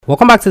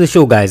Welcome back to the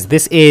show, guys.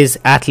 This is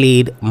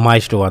Athlete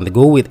Maestro, and the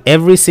goal with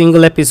every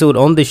single episode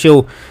on the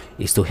show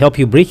is to help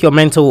you break your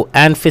mental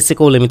and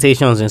physical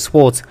limitations in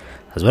sports,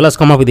 as well as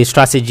come up with a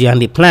strategy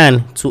and a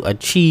plan to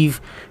achieve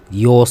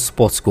your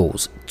sports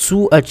goals. Which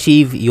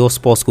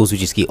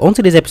is key. On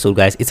today's episode,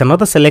 guys, it's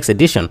another Selects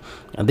edition,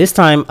 and this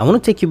time I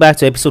want to take you back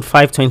to episode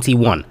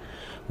 521,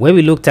 where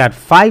we looked at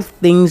 5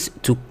 things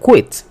to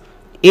quit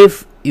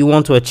if you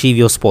want to achieve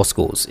your sports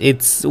goals.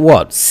 It's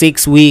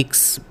 6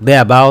 weeks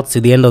thereabouts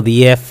to the end of the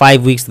year,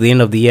 5 weeks to the end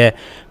of the year.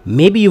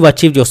 Maybe you've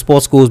achieved your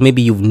sports goals,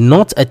 maybe you've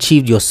not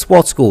achieved your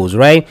sports goals,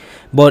 right?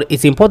 But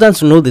it's important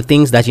to know the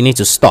things that you need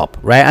to stop,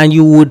 right? And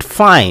you would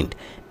find,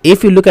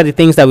 if you look at the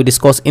things that we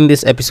discussed in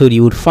this episode,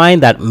 you would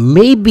find that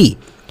maybe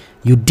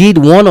you did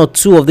 1 or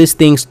 2 of these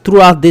things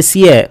throughout this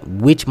year,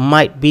 which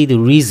might be the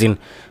reason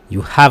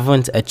you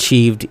haven't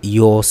achieved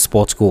your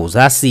sports goals.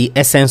 That's the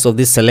essence of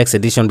this Selects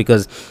edition,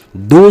 because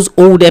those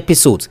old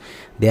episodes,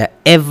 they are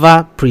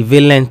ever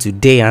prevalent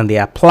today and they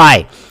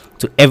apply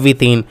to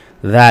everything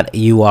that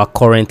you are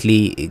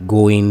currently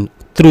going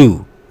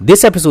through.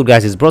 This episode,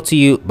 guys, is brought to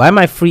you by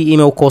my free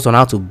email course on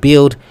how to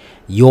build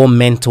your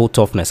mental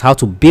toughness.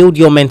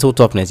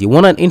 You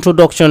want an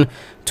introduction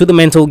to the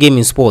mental game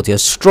in sport. You're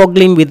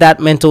struggling with that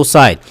mental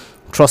side.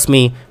 Trust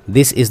me,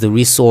 this is the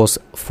resource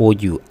for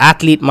you.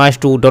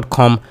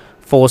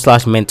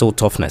 athletemaestro.com/mental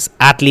toughness.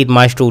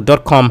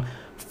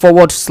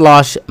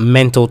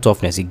 athletemaestro.com/mental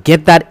toughness. You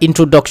get that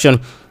introduction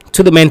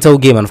to the mental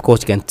game, and of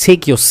course, you can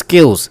take your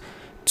skills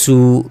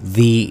to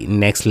the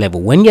next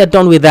level. When you're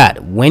done with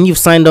that, when you've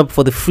signed up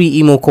for the free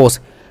email course,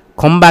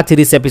 come back to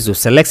this episode.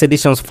 Selects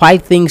Edition's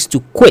 5 things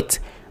to quit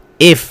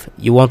if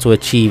you want to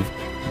achieve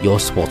your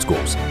sports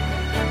goals.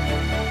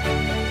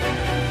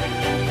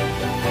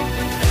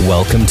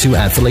 Welcome to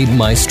Athlete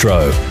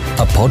Maestro,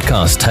 a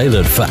podcast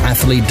tailored for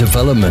athlete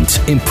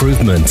development,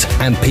 improvement,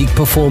 and peak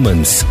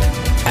performance.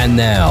 And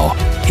now,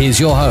 here's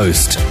your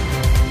host.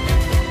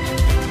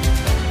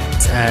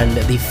 And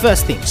the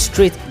first thing,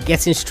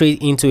 getting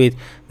straight into it,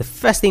 the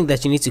first thing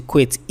that you need to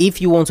quit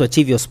if you want to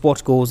achieve your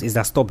sports goals is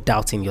that stop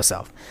doubting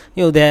yourself.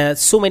 There are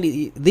so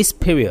many, this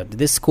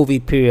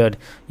COVID period,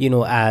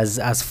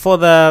 as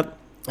further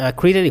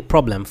created a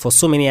problem for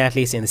so many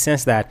athletes, in the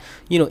sense that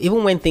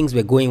even when things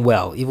were going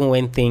well, even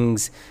when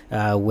things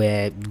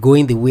were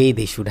going the way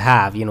they should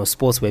have,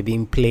 sports were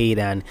being played,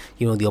 and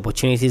the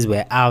opportunities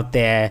were out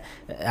there,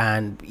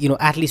 and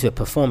athletes were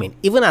performing.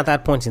 Even at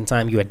that point in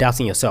time, you were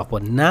doubting yourself.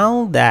 But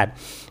now that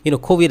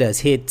COVID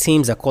has hit,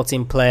 teams are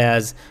cutting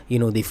players,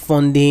 the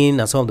funding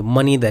and some of the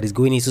money that is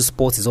going into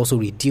sports is also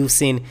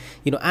reducing,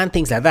 and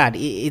things like that.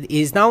 It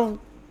is now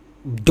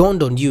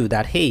dawned on you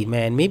that, hey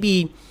man,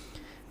 maybe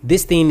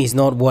this thing is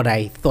not what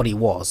I thought it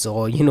was,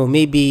 or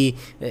maybe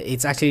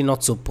it's actually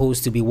not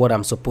supposed to be what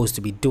I'm supposed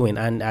to be doing.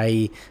 And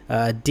I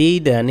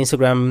did an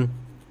Instagram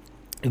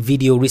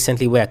video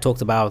recently where I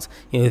talked about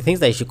the things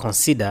that you should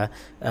consider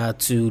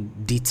to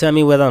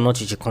determine whether or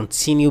not you should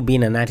continue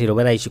being an athlete, or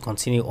whether you should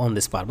continue on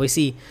this path. But you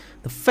see,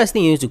 the first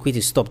thing you need to quit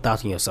is stop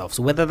doubting yourself.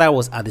 So whether that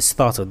was at the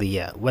start of the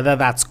year, whether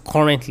that's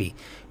currently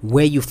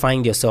where you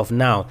find yourself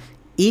now,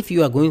 if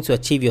you are going to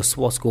achieve your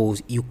sports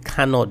goals, you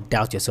cannot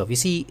doubt yourself. You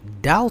see,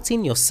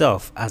 doubting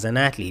yourself as an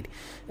athlete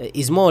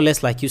is more or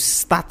less like you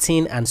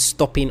starting and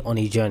stopping on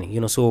a journey.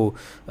 So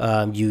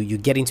you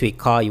get into a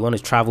car, you want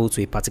to travel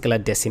to a particular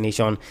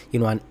destination,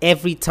 and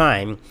every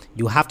time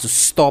you have to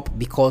stop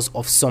because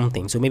of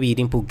something. So maybe you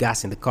didn't put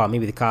gas in the car,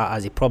 maybe the car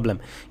has a problem,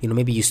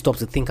 maybe you stop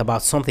to think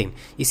about something.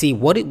 You see,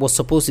 what it was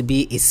supposed to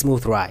be a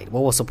smooth ride,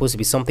 what was supposed to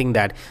be something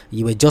that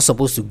you were just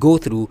supposed to go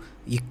through,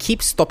 you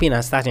keep stopping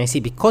and starting. You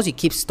see, because you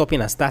keep stopping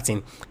and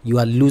starting, you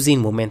are losing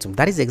momentum.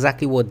 That is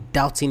exactly what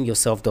doubting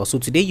yourself does. So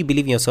today you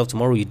believe in yourself,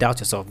 tomorrow you doubt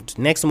yourself.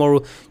 Next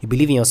tomorrow you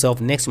believe in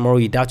yourself, next tomorrow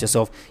you doubt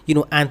yourself,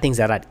 and things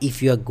like that.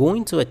 If you are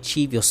going to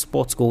achieve your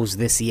sports goals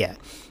this year,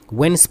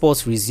 when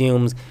sports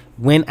resumes,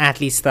 when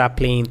athletes start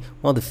playing,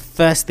 one of the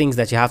first things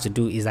that you have to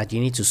do is that you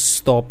need to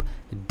stop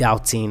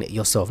doubting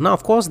yourself. Now,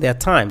 of course, there are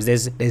times,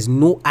 there's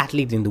no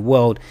athlete in the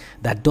world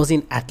that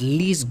doesn't at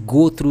least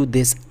go through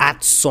this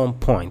at some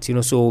point,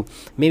 so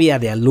maybe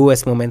at their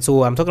lowest moment.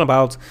 So I'm talking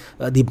about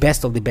the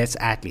best of the best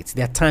athletes.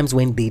 There are times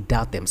when they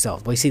doubt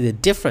themselves, but you see, the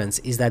difference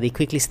is that they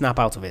quickly snap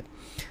out of it.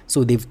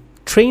 So they've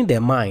trained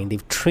their mind,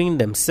 they've trained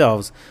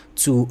themselves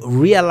to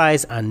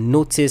realize and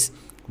notice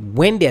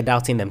when they're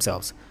doubting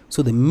themselves.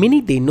 So the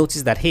minute they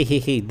notice that, hey,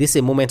 this is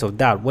a moment of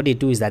doubt, what they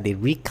do is that they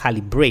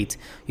recalibrate,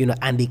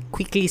 and they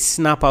quickly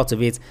snap out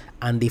of it,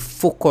 and they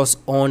focus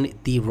on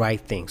the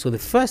right thing. So the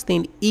first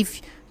thing, if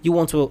you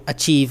want to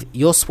achieve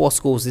your sports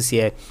goals this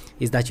year,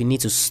 is that you need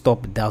to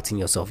stop doubting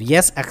yourself.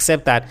 Yes,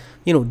 accept that,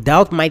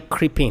 doubt might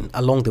creep in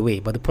along the way.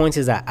 But the point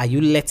is that, are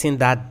you letting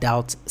that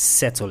doubt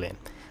settle in?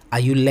 Are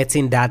you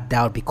letting that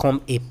doubt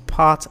become a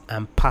part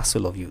and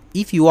parcel of you?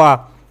 If you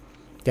are,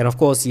 then of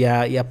course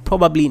you're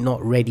probably not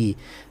ready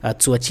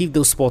to achieve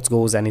those sports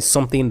goals, and it's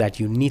something that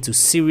you need to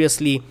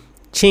seriously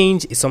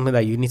change. It's something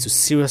that you need to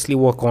seriously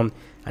work on,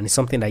 and it's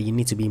something that you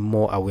need to be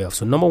more aware of.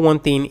 So number one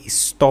thing is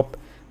stop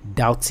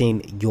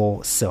doubting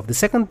yourself. The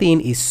second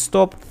thing is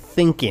stop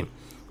thinking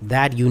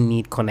that you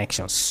need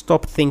connections.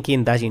 Stop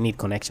thinking that you need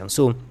connections.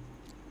 So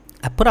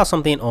I put out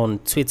something on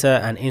Twitter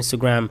and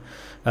Instagram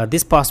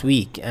this past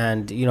week,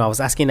 and I was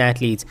asking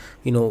athletes,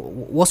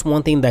 what's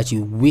one thing that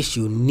you wish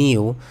you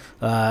knew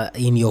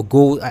in your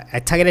goal. I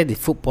targeted the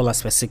footballers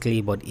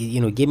specifically, but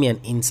it gave me an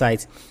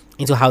insight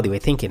into how they were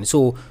thinking.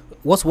 So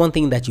what's one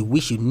thing that you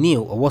wish you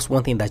knew, or what's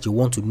one thing that you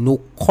want to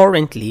know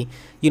currently,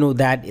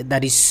 that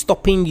is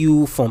stopping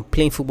you from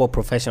playing football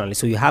professionally?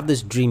 So you have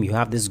this dream, you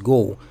have this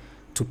goal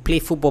to play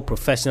football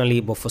professionally,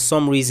 but for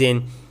some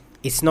reason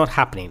it's not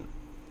happening.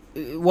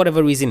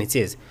 Whatever reason it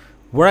is,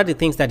 what are the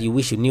things that you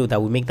wish you knew that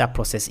will make that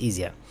process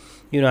easier?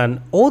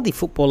 And all the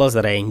footballers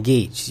that I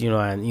engaged,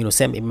 and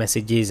sent me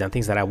messages and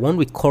things like that, one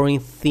recurring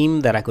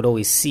theme that I could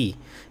always see,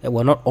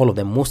 well, not all of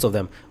them, most of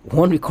them,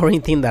 one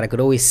recurring theme that I could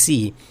always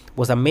see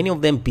was that many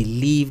of them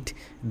believed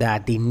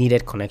that they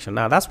needed connection.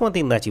 Now, that's one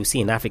thing that you see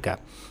in Africa,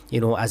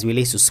 as it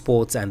relates to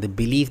sports, and the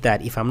belief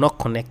that if I'm not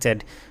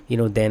connected,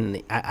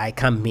 then I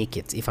can't make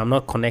it. If I'm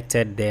not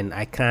connected, then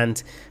I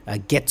can't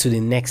get to the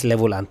next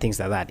level and things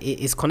like that.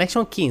 Is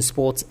connection key in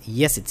sports?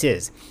 Yes, it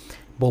is.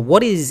 But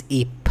what is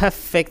a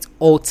perfect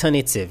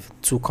alternative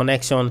to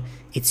connection?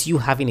 It's you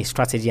having a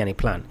strategy and a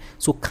plan.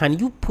 So can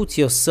you put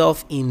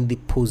yourself in the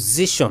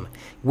position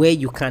where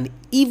you can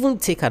even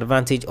take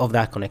advantage of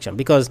that connection?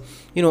 Because,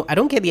 I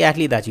don't get the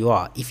athlete that you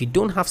are. If you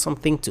don't have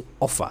something to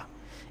offer,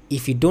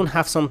 if you don't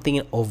have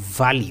something of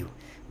value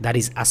that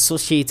is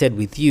associated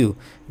with you,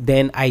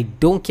 then I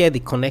don't care the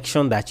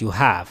connection that you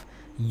have.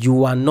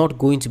 You are not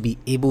going to be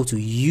able to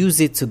use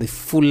it to the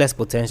fullest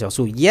potential.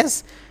 So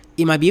yes,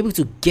 it might be able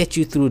to get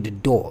you through the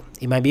door.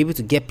 It might be able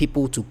to get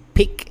people to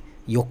pick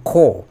your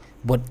call,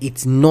 but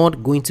it's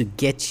not going to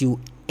get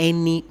you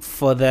any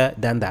further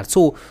than that.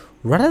 So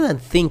rather than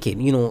thinking,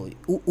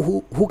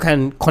 who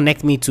can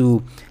connect me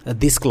to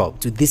this club,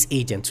 to this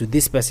agent, to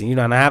this person,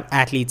 and I have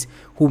athletes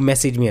who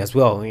message me as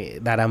well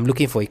that I'm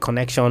looking for a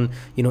connection,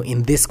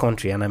 in this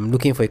country, and I'm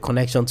looking for a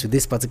connection to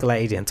this particular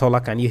agent.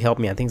 Tola, can you help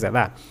me? And things like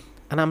that.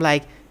 And I'm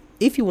like,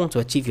 if you want to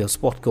achieve your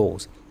sport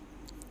goals,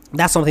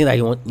 that's something that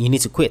you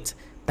need to quit.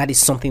 That is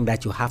something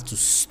that you have to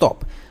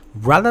stop.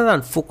 Rather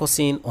than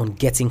focusing on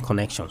getting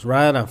connections,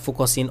 rather than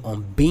focusing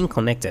on being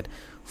connected,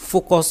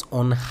 focus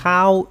on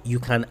how you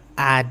can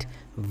add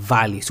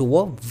value. So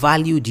what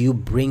value do you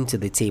bring to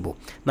the table?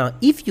 Now,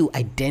 if you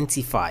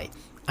identify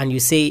and you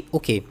say,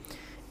 okay,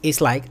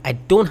 it's like I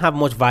don't have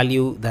much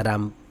value that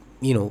I'm,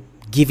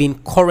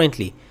 giving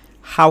currently,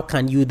 how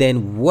can you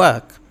then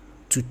work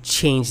to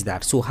change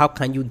that? So how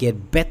can you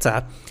get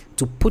better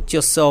to put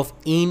yourself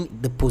in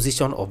the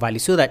position of value,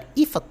 so that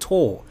if at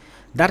all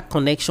that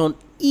connection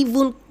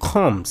even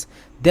comes,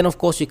 then of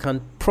course you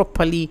can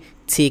properly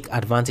take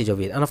advantage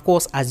of it. And of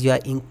course, as you are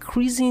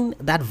increasing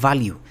that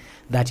value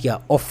that you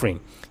are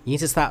offering, you need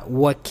to start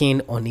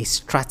working on a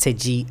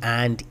strategy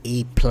and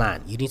a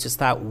plan. You need to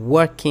start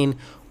working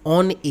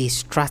on a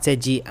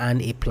strategy and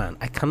a plan.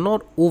 I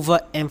cannot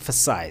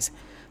overemphasize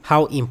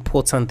how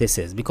important this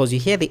is, because you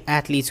hear the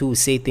athletes who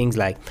say things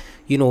like,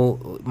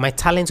 my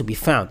talent will be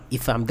found.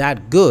 If I'm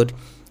that good,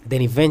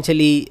 then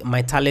eventually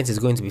my talent is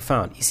going to be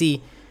found. You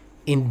see,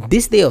 in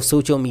this day of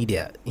social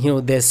media,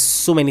 there's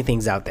so many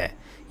things out there.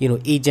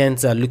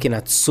 Agents are looking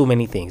at so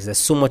many things. There's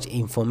so much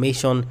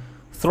information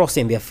thrust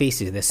in their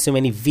faces. There's so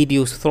many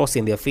videos thrust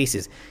in their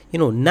faces.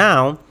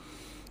 Now,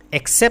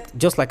 except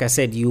just like I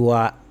said, you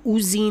are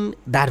oozing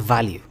that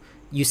value.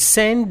 You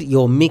send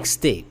your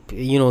mixtape,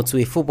 to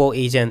a football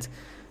agent.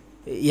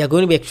 You're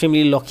going to be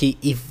extremely lucky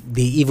if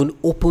they even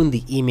open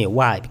the email.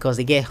 Why? Because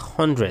they get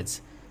hundreds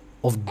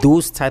of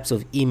those types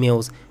of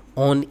emails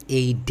on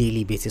a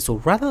daily basis. So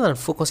rather than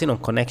focusing on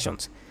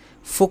connections,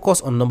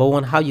 focus on, number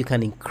one, how you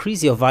can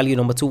increase your value.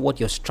 Number two, what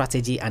your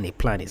strategy and a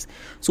plan is.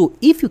 So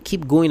if you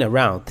keep going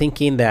around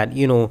thinking that,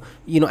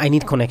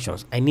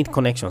 I need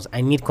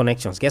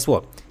connections, guess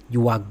what?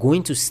 You are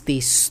going to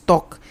stay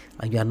stuck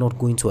and you are not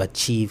going to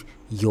achieve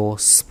your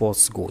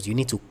sports goals. You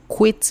need to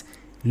quit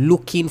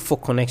looking for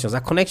connections. Are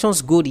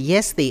connections good?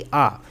 Yes, they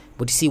are.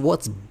 But you see,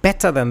 what's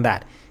better than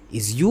that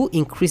is you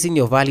increasing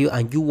your value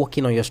and you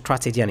working on your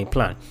strategy and a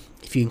plan.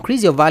 If you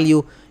increase your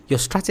value, your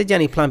strategy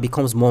and a plan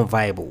becomes more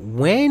viable.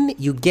 When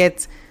you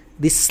get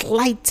the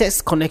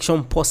slightest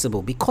connection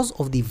possible because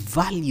of the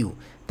value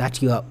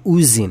that you are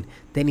oozing,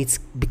 then it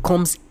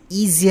becomes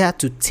easier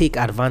to take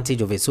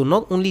advantage of it. So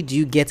not only do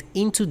you get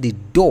into the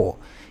door,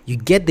 you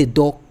get the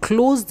door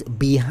closed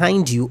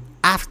behind you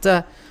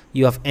after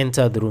you have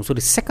entered the room. So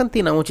the second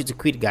thing I want you to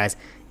quit, guys,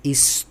 is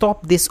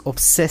stop this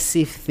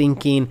obsessive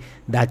thinking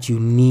that you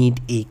need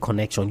a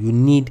connection. You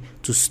need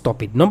to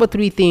stop it. Number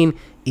three thing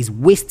is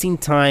wasting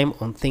time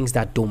on things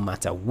that don't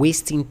matter.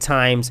 Wasting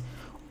times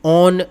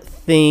on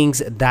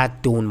things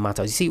that don't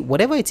matter. You see,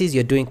 whatever it is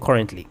you're doing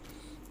currently,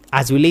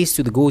 as relates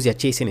to the goals you're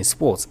chasing in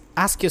sports,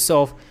 ask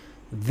yourself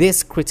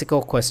this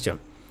critical question.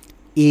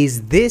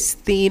 Is this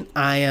thing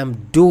I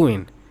am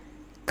doing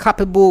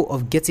capable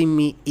of getting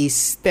me a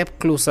step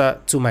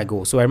closer to my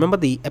goal? So I remember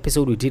the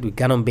episode we did with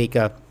Gannon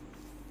Baker,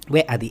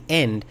 where at the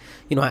end,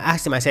 I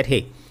asked him, I said,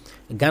 hey,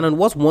 Gannon,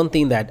 what's one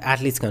thing that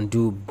athletes can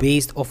do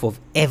based off of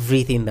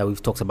everything that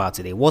we've talked about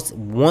today? What's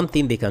one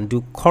thing they can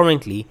do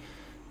currently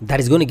that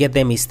is going to get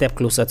them a step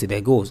closer to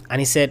their goals? And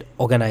he said,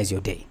 organize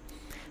your day.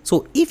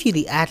 So if you're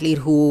the athlete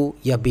who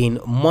you've been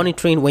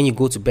monitoring when you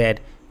go to bed,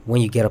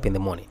 when you get up in the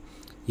morning,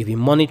 you've been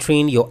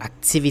monitoring your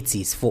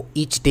activities for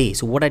each day.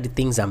 So what are the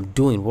things I'm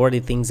doing? What are the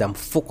things I'm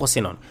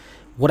focusing on?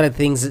 What are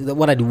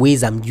the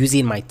ways I'm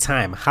using my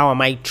time? How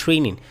am I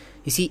training?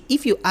 You see,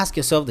 if you ask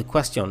yourself the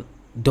question,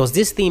 does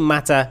this thing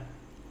matter?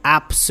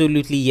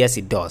 Absolutely, yes,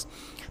 it does.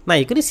 Now,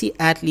 you're going to see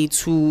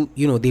athletes who,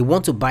 they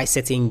want to buy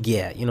certain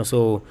gear,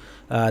 so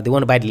they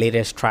want to buy the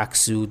latest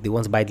tracksuit, they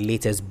want to buy the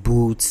latest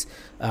boots,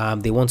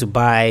 they want to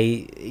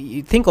buy,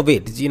 think of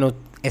it,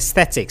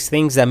 aesthetics,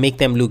 things that make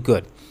them look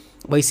good.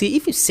 But you see,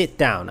 if you sit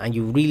down and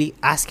you really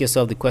ask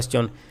yourself the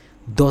question,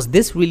 does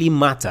this really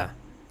matter?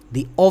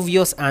 The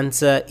obvious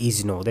answer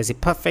is no. There's a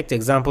perfect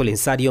example in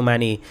Sadio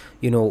Mane,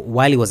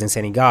 while he was in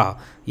Senegal,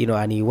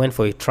 and he went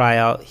for a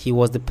trial. He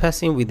was the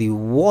person with the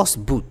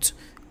worst boot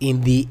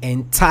in the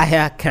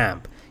entire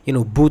camp.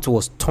 Boot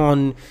was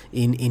torn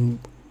in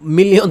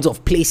millions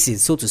of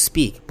places, so to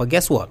speak. But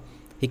guess what?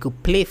 He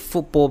could play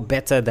football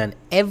better than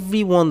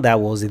everyone that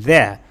was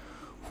there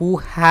who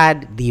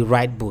had the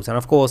right boots. And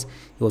of course,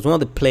 he was one of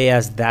the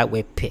players that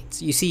were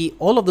picked. You see,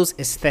 all of those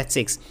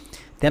aesthetics,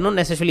 they're not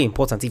necessarily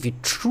important. If you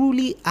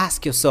truly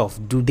ask yourself,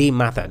 do they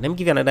matter? Let me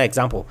give you another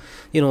example.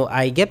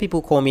 I get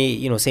people call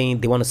me,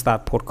 saying they want to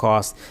start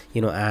podcasts,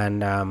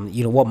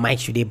 and what mic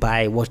should they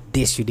buy? What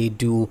disc should they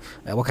do?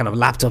 What kind of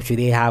laptop should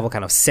they have? What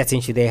kind of setting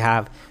should they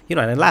have?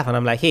 And I laugh and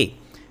I'm like, hey,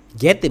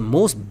 get the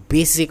most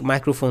basic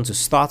microphone to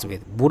start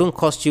with. Wouldn't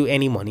cost you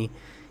any money.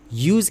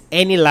 Use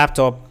any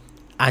laptop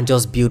and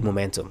just build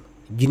momentum.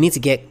 You need to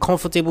get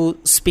comfortable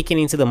speaking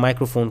into the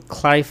microphone,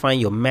 clarifying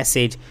your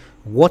message,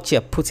 what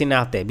you're putting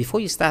out there before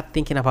you start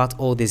thinking about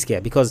all this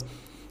gear, because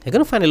you're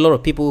going to find a lot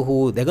of people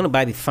who they're going to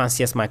buy the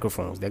fanciest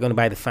microphones, they're going to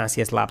buy the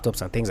fanciest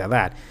laptops and things like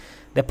that.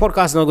 The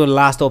podcast is not going to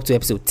last up to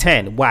episode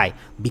 10. Why?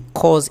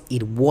 Because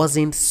it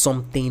wasn't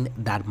something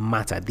that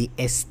mattered. The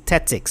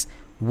aesthetics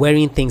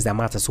wearing things that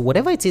matter. So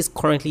whatever it is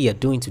currently you're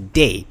doing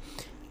today,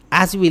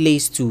 as it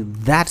relates to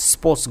that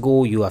sports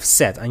goal you have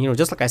set, and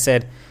just like I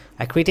said,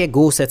 I created a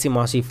goal setting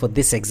mastery for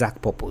this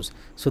exact purpose,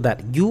 so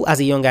that you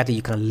as a young athlete,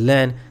 you can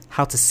learn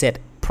how to set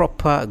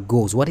proper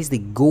goals. What is the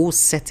goal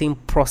setting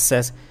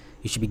process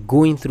you should be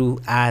going through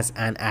as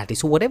an athlete?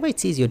 So whatever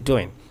it is you're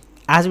doing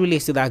as it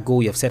relates to that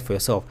goal you've set for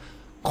yourself,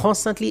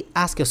 constantly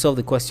ask yourself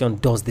the question,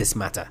 does this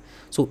matter?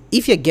 So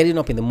if you're getting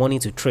up in the morning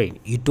to train,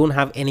 you don't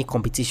have any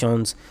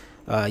competitions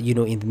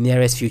in the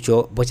nearest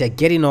future, but you're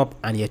getting up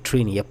and you're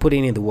training, you're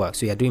putting in the work.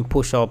 So you're doing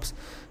push-ups,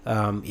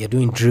 you're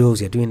doing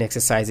drills, you're doing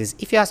exercises.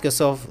 If you ask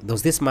yourself,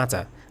 does this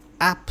matter?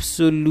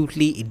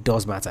 Absolutely, it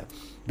does matter.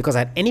 Because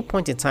at any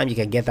point in time, you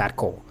can get that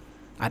call.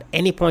 At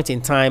any point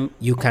in time,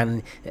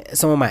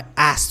 someone might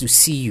ask to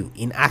see you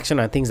in action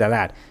and things like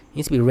that. You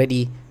need to be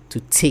ready to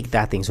take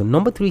that thing. So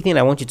number 3 thing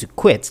I want you to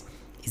quit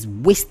is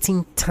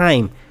wasting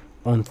time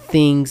on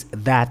things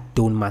that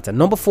don't matter.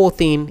 Number 4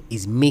 thing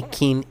is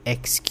making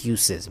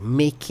excuses.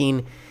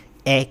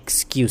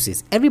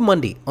 Every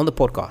Monday on the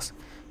podcast,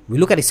 we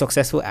look at a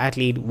successful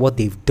athlete, what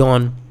they've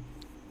done,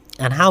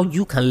 and how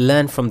you can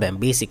learn from them.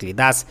 Basically,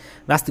 that's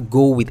the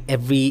goal with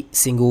every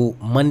single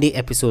Monday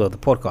episode of the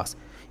podcast.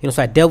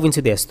 So I delve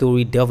into their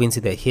story, delve into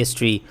their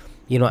history,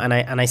 and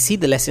I see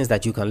the lessons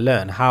that you can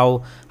learn.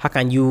 How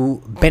can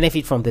you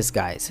benefit from these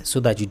guys so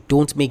that you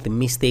don't make the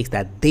mistakes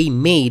that they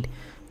made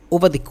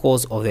over the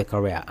course of their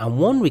career? And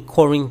one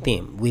recurring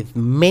theme with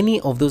many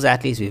of those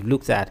athletes we've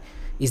looked at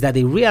is that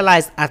they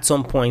realized at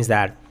some points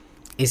that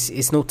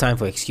it's no time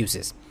for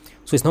excuses.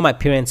 So it's not my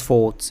parents'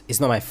 fault,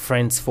 it's not my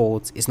friend's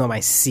fault, it's not my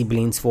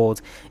siblings'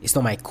 fault, it's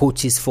not my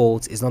coach's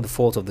fault, it's not the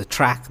fault of the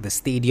track, the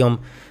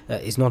stadium,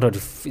 it's not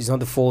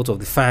the fault of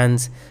the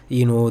fans,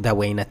 that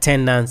were in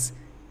attendance.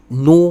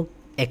 No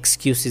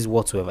excuses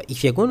whatsoever.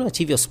 If you're going to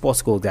achieve your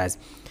sports goal, guys,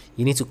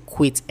 you need to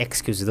quit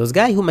excuses. There was a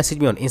guy who messaged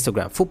me on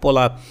Instagram,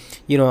 footballer,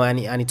 and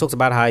he talks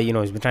about how,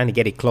 he's been trying to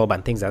get a club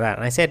and things like that.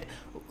 And I said,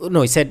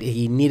 no, he said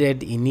he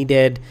needed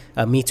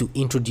me to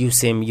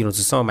introduce him, to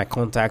some of my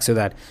contacts so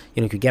that,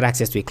 he could get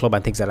access to a club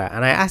and things like that.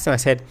 And I asked him, I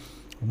said,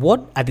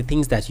 what are the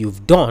things that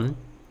you've done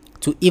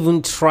to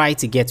even try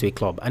to get to a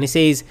club? And he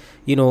says,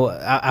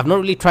 I've not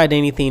really tried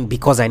anything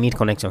because I need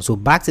connection. So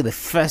back to the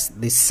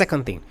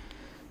second thing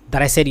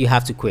that I said you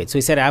have to quit. So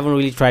he said, I haven't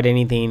really tried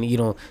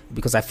anything,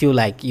 because I feel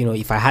like,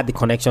 if I had the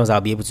connections,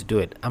 I'll be able to do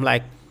it. I'm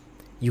like,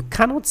 you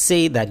cannot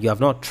say that you have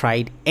not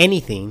tried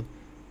anything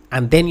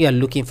and then you are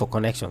looking for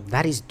connection.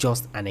 That is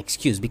just an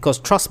excuse. Because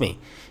trust me,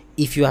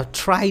 if you have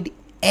tried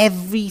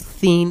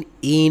everything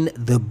in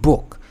the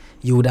book,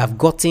 you would have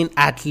gotten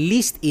at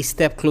least a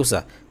step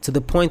closer to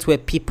the point where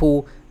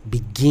people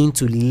begin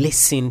to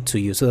listen to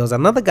you. So there's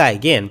another guy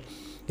again,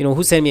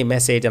 who sent me a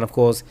message. And of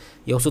course,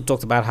 he also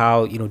talked about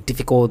how,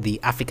 difficult the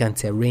African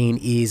terrain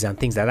is and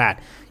things like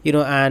that.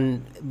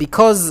 And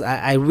because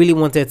I really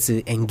wanted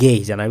to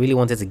engage and I really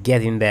wanted to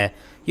get in there,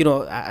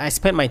 I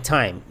spent my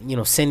time,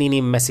 sending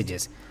him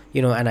messages.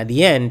 And at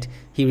the end,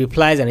 he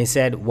replies and he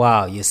said,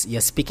 wow,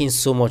 you're speaking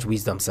so much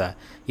wisdom, sir.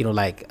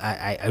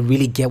 I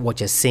really get what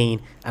you're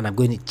saying, and I'm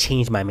going to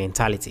change my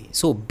mentality.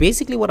 So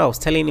basically what I was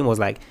telling him was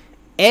like,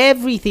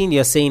 everything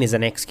you're saying is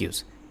an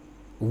excuse.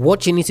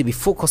 What you need to be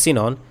focusing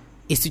on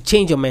is to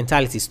change your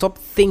mentality. Stop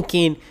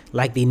thinking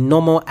like the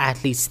normal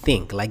athletes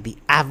think, like the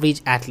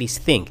average athletes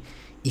think.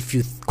 If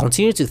you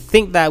continue to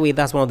think that way,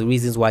 that's one of the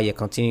reasons why you're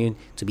continuing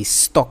to be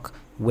stuck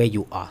where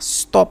you are.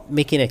 Stop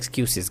making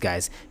excuses,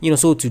 guys.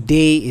 So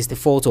today is the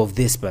fault of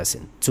this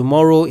person,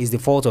 tomorrow is the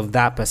fault of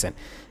that person.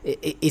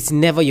 It's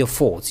never your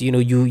fault.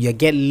 You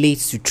get late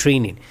to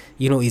training,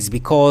 it's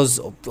because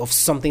of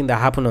something that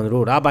happened on the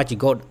road. How about you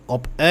got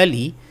up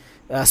early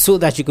so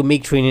that you could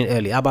make training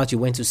early? How about you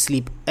went to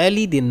sleep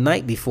early the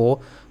night before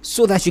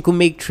so that you could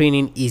make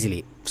training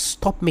easily?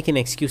 Stop making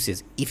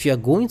excuses. If you're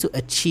going to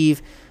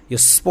achieve your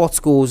sports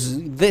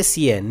goals this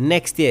year,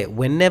 next year,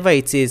 whenever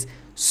it is,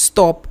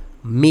 stop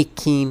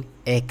making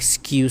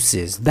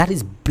excuses. That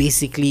is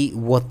basically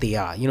what they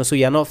are. So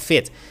you're not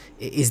fit,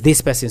 it's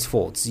this person's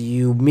fault.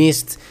 You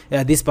missed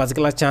this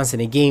particular chance in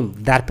a game,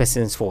 that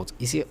person's fault.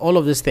 You see, all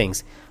of those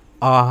things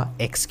are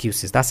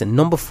excuses. That's the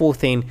number 4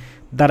 thing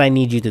that I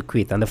need you to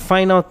quit. And the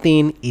final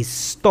thing is,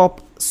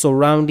 stop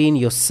surrounding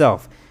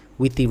yourself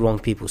with the wrong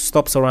people.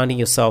 Stop surrounding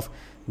yourself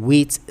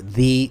with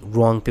the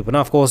wrong people.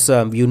 Now, of course,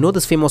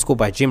 this famous quote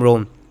by Jim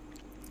Rohn,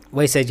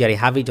 where he says you're the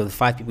average of the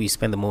 5 people you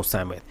spend the most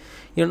time with.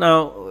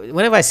 Now,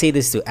 whenever I say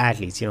this to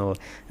athletes,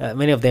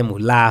 many of them will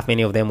laugh,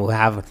 many of them will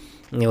have,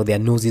 their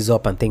noses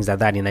up and things like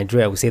that. In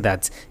Nigeria, we say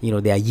that, they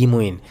are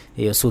yimoing,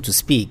 so to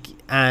speak.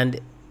 And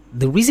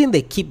the reason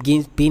they keep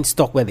being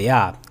stuck where they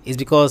are is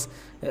because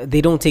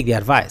they don't take the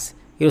advice.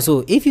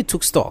 So if you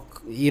took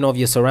stock, of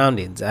your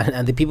surroundings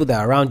and the people that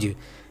are around you,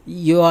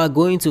 you are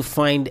going to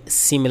find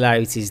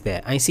similarities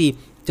there. And see,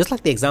 just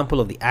like the example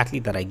of the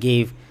athlete that I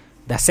gave,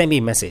 that sent me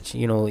a message,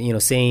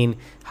 saying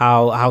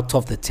how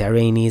tough the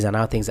terrain is and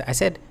how things. I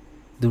said,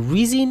 the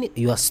reason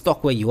you are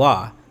stuck where you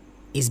are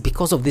is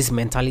because of this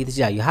mentality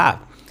that you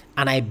have.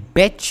 And I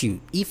bet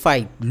you, if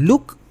I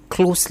look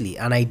closely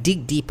and I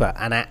dig deeper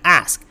and I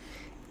ask,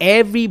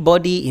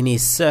 everybody in a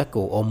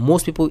circle, or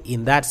most people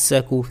in that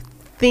circle,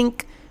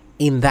 think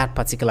in that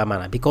particular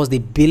manner because they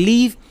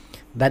believe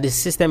that the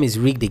system is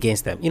rigged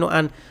against them.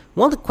 And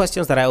one of the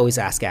questions that I always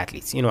ask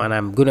athletes, and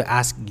I'm going to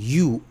ask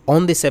you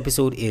on this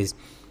episode is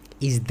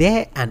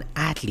there an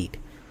athlete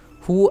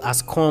who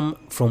has come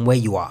from where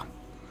you are,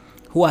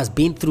 who has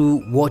been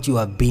through what you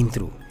have been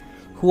through,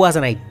 who has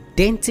an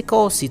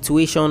identical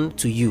situation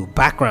to you,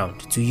 background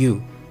to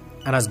you,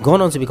 and has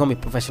gone on to become a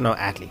professional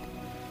athlete?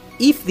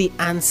 If the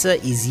answer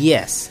is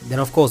yes, then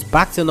of course,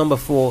 back to number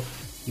 4,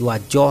 you are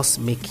just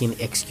making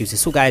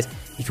excuses. So guys,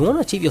 if you want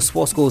to achieve your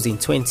sports goals in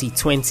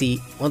 2020,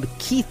 one of the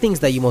key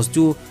things that you must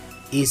do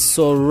is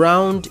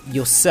surround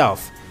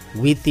yourself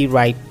with the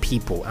right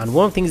people. And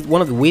one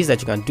of the ways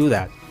that you can do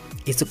that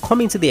is to come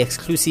into the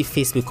exclusive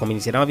Facebook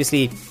community. And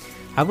obviously,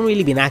 I haven't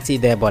really been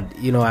active there, but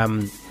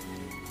I'm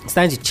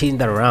starting to change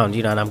that around,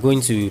 and I'm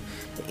going to,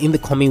 in the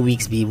coming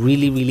weeks, be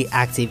really, really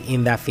active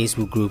in that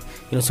Facebook group.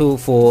 So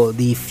for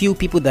the few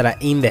people that are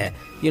in there,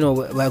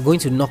 we're going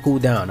to knuckle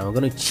down and we're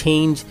going to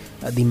change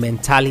the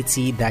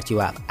mentality that you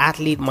have.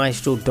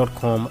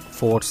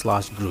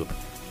 athletemaestro.com/group.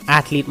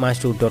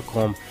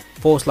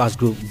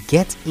 athletemaestro.com/group.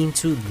 Get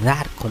into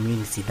that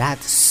community,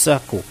 that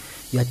circle.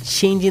 You're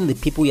changing the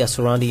people you're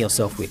surrounding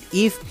yourself with.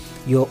 If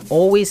you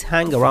always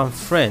hang around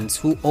friends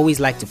who always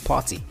like to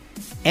party,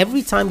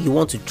 every time you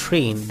want to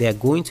train, they're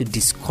going to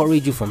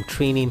discourage you from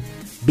training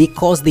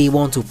because they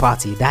want to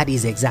party. That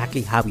is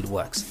exactly how it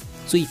works.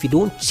 So if you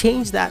don't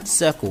change that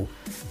circle,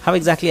 how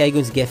exactly are you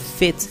going to get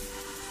fit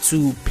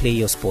to play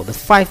your sport? The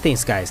 5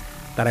 things, guys,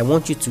 that I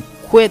want you to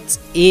quit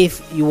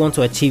if you want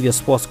to achieve your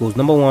sports goals.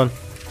 Number 1,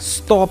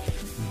 stop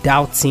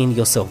doubting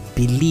yourself.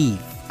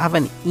 Believe. Have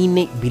an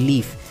innate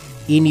belief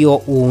in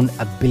your own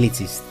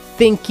abilities.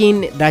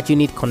 Thinking that you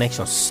need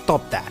connection.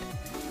 Stop that.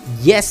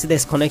 Yes,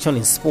 there's connection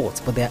in sports,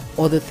 but there are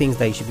other things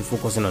that you should be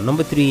focusing on.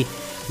 Number 3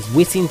 is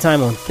wasting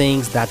time on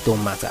things that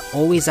don't matter.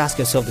 Always ask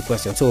yourself the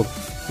question. So,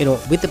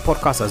 with the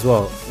podcast as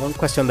well, one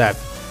question that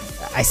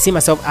I see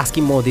myself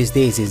asking more these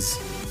days is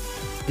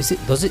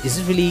does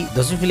it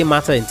really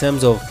matter in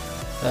terms of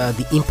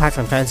the impact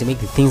I'm trying to make,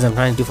 the things I'm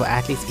trying to do for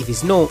athletes? If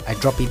it's no, I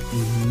drop it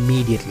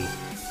immediately.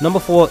 Number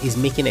 4 is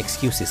making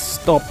excuses.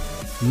 Stop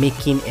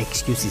making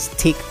excuses.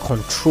 Take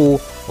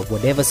control of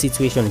whatever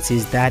situation it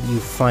is that you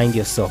find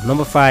yourself.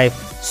 Number 5,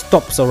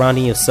 stop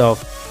surrounding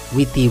yourself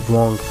with the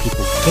wrong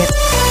people.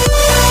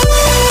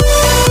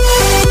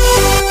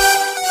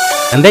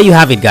 And there you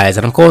have it, guys.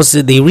 And of course,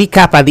 the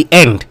recap at the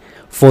end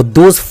for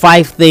those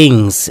 5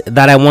 things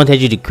that I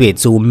wanted you to quit.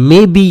 So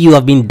maybe you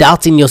have been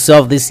doubting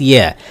yourself this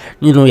year.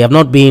 You have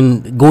not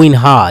been going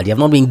hard. You have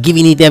not been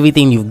giving it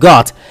everything you've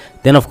got.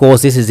 Then, of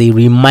course, this is a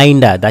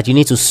reminder that you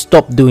need to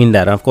stop doing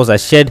that. And of course, I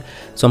shared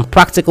some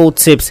practical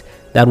tips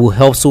that will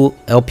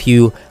help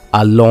you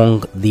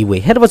along the way.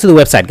 Head over to the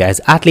website,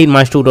 guys,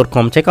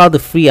 athletemaestro.com. Check out the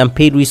free and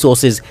paid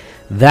resources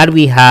that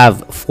we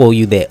have for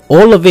you there.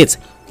 All of it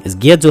is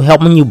geared to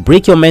helping you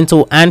break your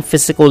mental and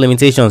physical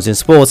limitations in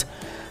sports,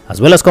 as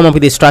well as come up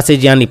with a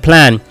strategy and a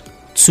plan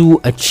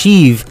to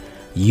achieve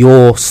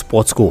your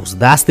sports goals.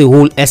 That's the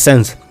whole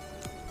essence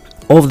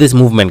of this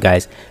movement,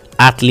 guys.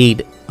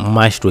 Athlete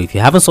Maestro. If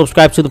you haven't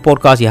subscribed to the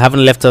podcast, you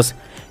haven't left us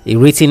a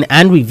rating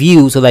and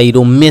review so that you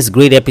don't miss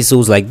great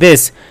episodes like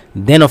this,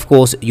 then of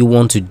course you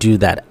want to do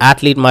that.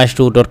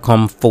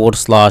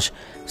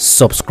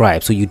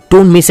 athletemaestro.com/subscribe so you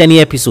don't miss any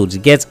episodes.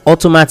 It gets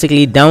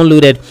automatically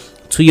downloaded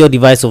to your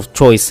device of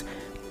choice,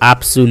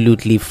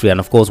 absolutely free. And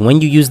of course, when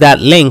you use that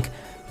link,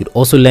 you'd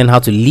also learn how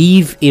to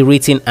leave a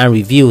rating and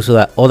review so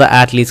that other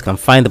athletes can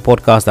find the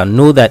podcast and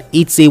know that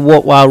it's a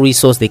worthwhile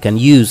resource they can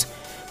use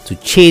to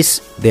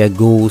chase their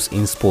goals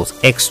in sports.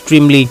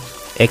 Extremely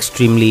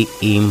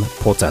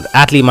important.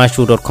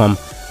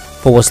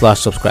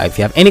 athletemaestro.com/subscribe. If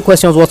you have any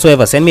questions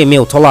whatsoever, send me a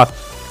mail,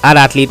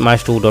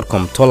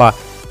 tola@athletemaestro.com,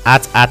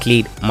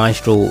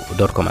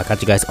 tola@athletemaestro.com. I'll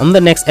catch you guys on the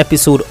next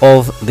episode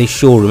of the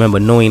show. Remember,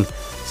 knowing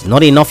it's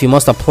not enough, you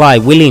must apply.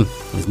 Willing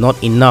is not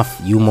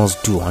enough, you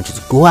must do. I want you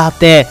to go out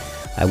there.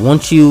 I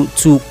want you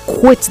to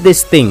quit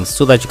these things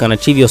so that you can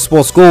achieve your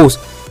sports goals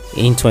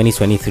in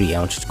 2023. I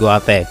want you to go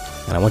out there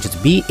and I want you to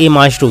be a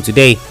maestro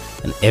today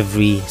and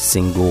every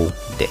single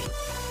day.